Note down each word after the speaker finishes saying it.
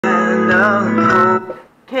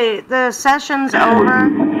Okay, the session's over.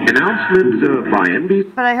 Announcements by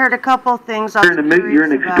NBC. But I heard a couple things. You're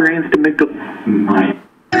an experienced amigo.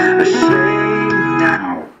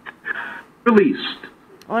 Now. Released.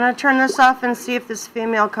 I want to turn this off and see if this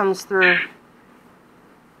female comes through.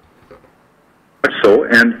 So,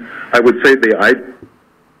 and I would say I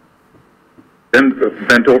then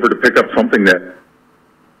bent over to pick up something that.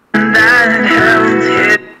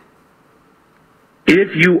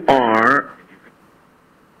 If you are.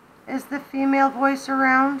 Is the female voice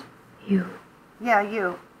around? You. Yeah,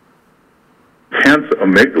 you. Hence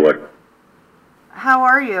amygdala. How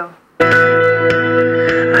are you?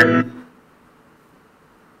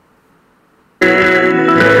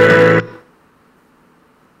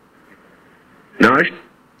 No.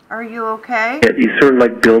 Are you okay? You sort of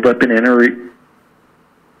like build up an energy.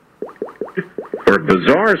 Or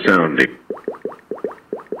bizarre sounding.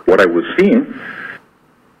 What I was seeing.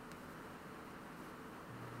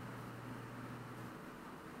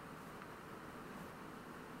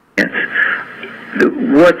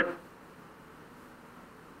 What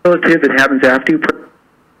relative that happens after you?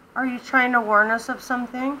 Are you trying to warn us of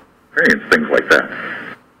something? Experience things like that.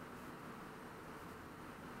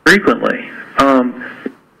 Frequently.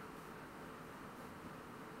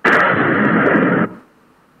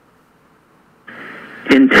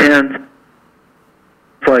 Intense.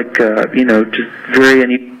 Like, just very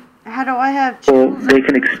unusual. How do I have chills? They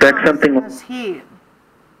can expect something like this heat.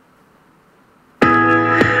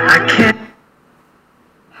 I can't.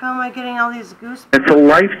 How am I getting all these goosebumps? It's a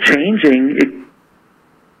life-changing.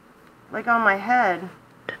 Like on my head.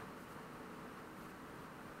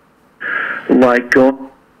 Like there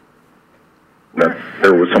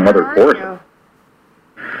was some other force.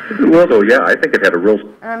 Well, so yeah, I think it had a real.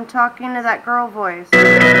 And I'm talking to that girl voice.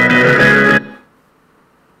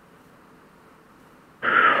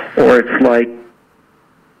 Or it's like,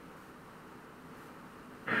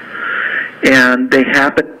 and they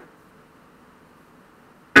happen.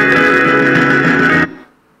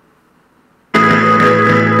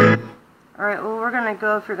 All right, well, we're gonna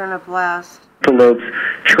go if you're gonna blast. Lobes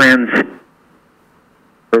trends,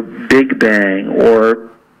 or Big Bang, or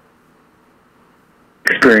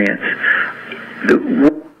experience.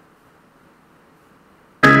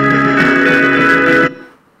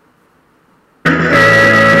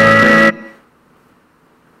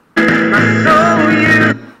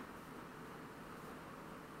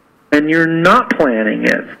 And you're not planning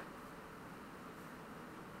it.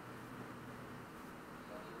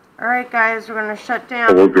 All right, guys, we're going to shut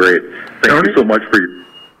down. Oh, well, great. Thank you so much for your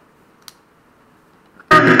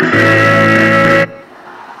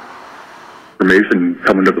information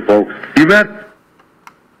coming to the folks. You bet.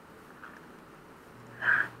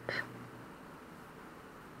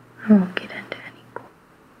 I won't get into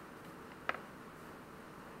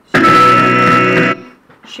any.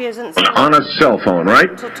 She isn't on a cell phone,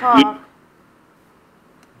 right? To talk.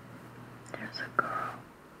 There's a girl.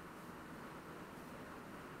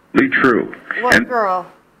 Be true. What girl?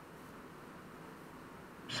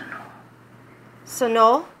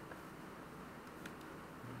 Sanol?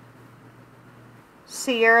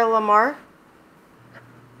 Sierra Lamar?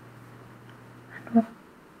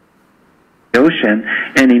 Ocean,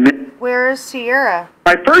 and he. Where is Sierra?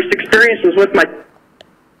 My first experience was with my.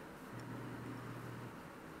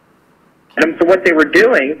 And for what they were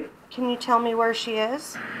doing. Can you tell me where she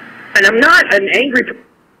is? And I'm not an angry.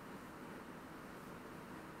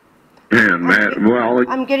 Man, well,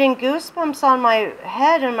 I'm getting goosebumps on my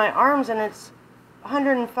head and my arms, and it's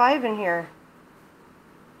 105 in here.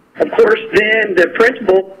 Of course, then the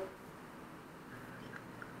principal.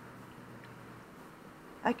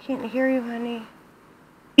 I can't hear you, honey.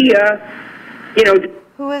 He,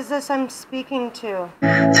 Who is this I'm speaking to?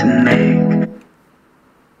 To make.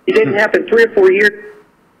 It didn't happen 3 or 4 years.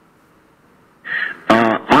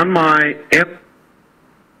 On my.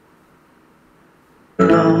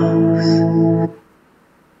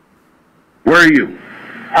 Where are you?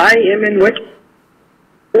 I am in which.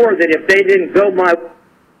 Or that if they didn't build my.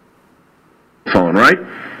 Phone, right?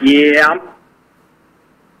 Yeah.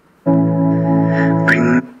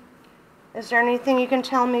 Is there anything you can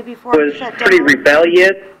tell me before Was we shut pretty down?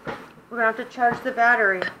 rebellious. We're going to have to charge the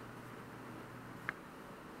battery.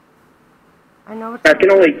 I know it's I can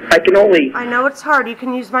only. I know it's hard. You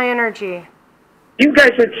can use my energy. You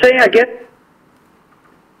guys would say, I guess.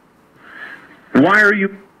 Why are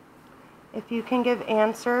you? If you can give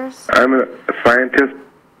answers. I'm a scientist.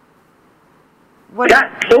 I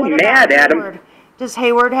got so mad at him. Does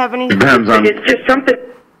Hayward have anything? Depends on. It's just something.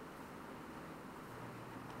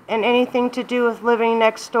 And anything to do with living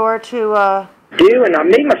next door to? Do and I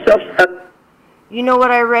made myself. You know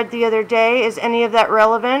what I read the other day? Is any of that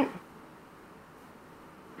relevant?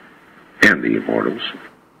 And the immortals.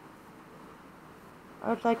 I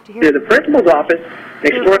would like to To hear the principal's office,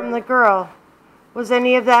 from the girl. Was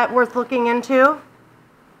any of that worth looking into?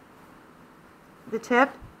 The tip?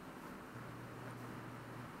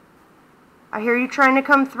 I hear you trying to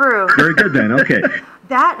come through. Very good then. Okay.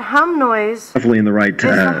 That hum noise Definitely in the right is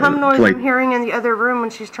the hum noise place. I'm hearing in the other room when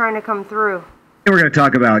she's trying to come through. We're going to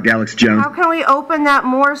talk about Alex Jones. How can we open that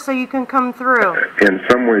more so you can come through? In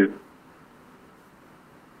some ways,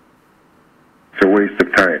 it's a waste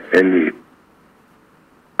of time. And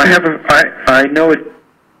I know it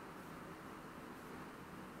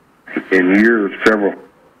in years, several.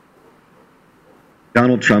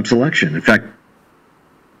 Donald Trump's election. In fact,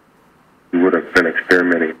 We would have been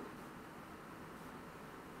experimenting.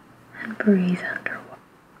 And breathe underwater.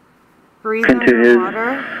 Breathe Into his-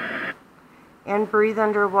 underwater. And breathe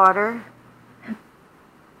underwater.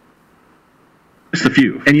 just a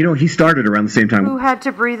few. And you know, he started around the same time. Who had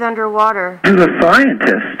to breathe underwater? He's a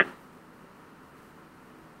scientist.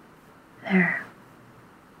 There.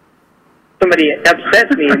 somebody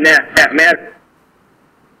upsets me in that matter.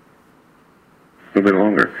 A little bit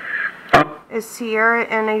longer. Is Sierra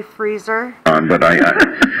in a freezer? But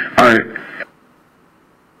I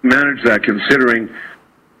manage that considering.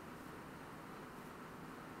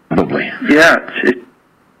 Probably. Yeah.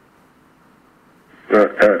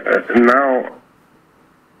 Now.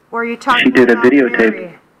 Or are you talking She did a about videotape.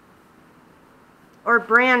 Mary? Or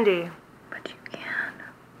Brandy? But you can.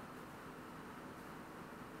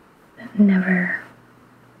 But never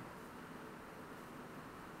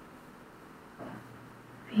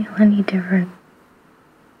feel any different.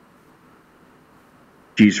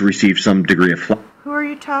 She's received some degree of flight. Who are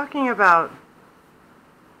you talking about?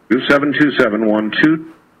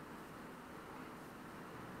 272712.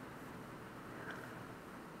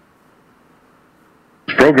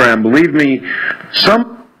 Program, believe me,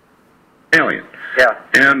 some alien. Yeah.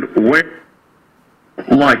 And we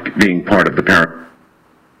like being part of the paranormal.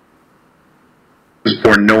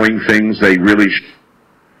 Or knowing things they really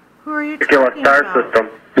Who are you Kill a talking star about? system.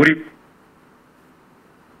 What do you...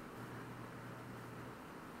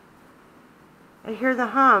 I hear the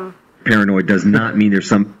hum. Paranoid does not mean there's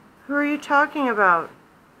some. Who are you talking about?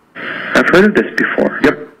 I've heard of this before.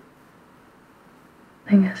 Yep. I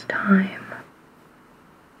think it's time.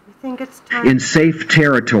 You think it's time? In safe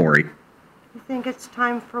territory. You think it's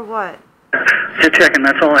time for what? Just checking,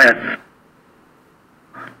 that's all I asked.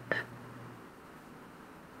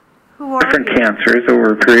 Who are Different you? cancers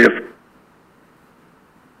over a period of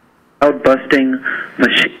cloud-busting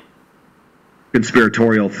machine.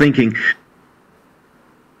 Conspiratorial thinking.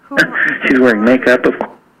 Who She's wearing makeup of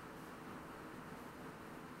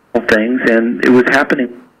all things, and it was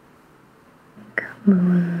happening.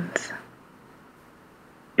 Moons.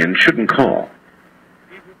 And shouldn't call.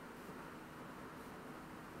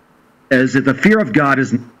 As that the fear of God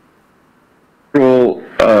is. Well,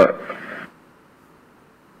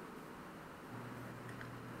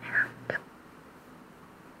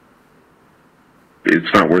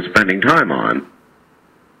 it's not worth spending time on.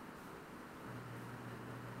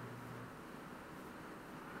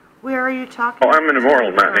 Where are you talking? Oh, I'm an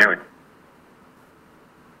immortal, not an alien.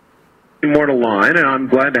 Immortal line, and I'm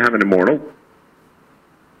glad to have an immortal.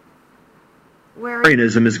 Where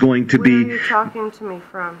Arianism is going to are be. you talking to me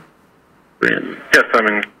from? In. Yes, I'm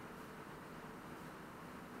in.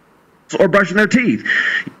 Or brushing their teeth.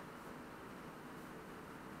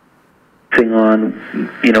 On,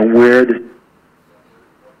 where the,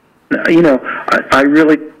 I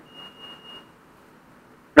really,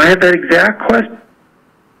 I had that exact question.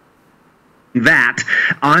 That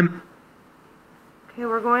I'm. Okay,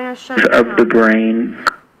 we're going to shut it Of the down. brain,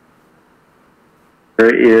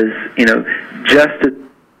 there is, just as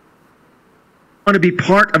Want to be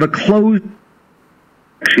part of a closed.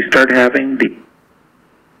 she started having the,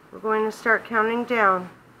 We're going to start counting down.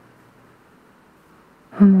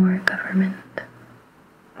 More government.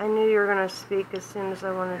 I knew you were going to speak as soon as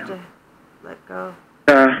I wanted to let go.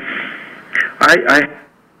 I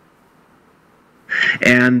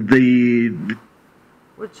And the.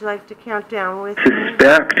 Would you like to count down with me?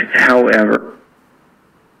 suspect, however,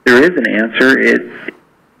 there is an answer.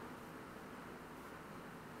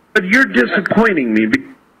 But you're disappointing me.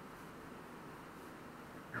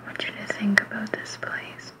 I want you to think about this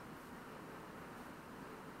place.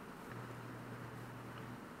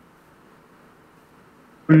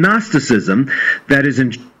 Gnosticism that is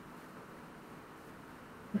in. Think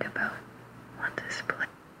about what this place.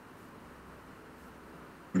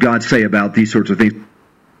 God say about these sorts of things.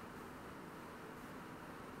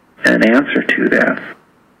 And an answer to that.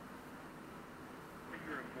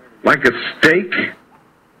 Like a steak?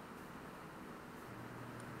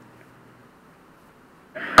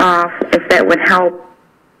 If that would help.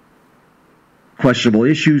 questionable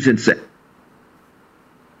issues and say,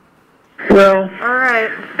 Well, All right.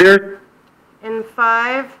 there. In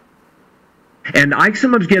 5. and I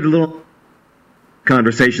sometimes get a little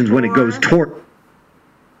conversations when it goes toward.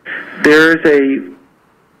 There's a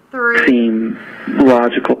 3. seem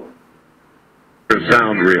logical. Does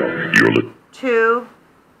sound real. 2.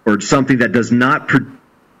 Or something that does not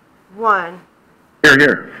 1.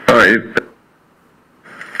 Here. All right.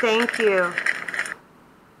 Thank you.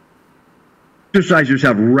 exercise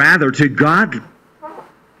yourself rather to God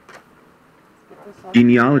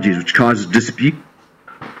genealogies, which causes dispute.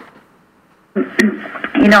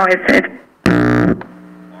 You know, it's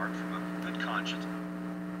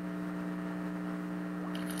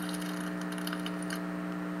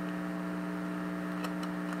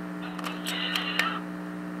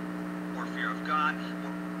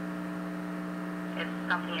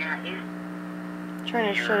something you're not used to.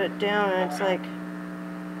 Trying to shut it down, and it's like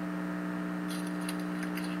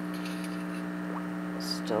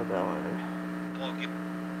still going.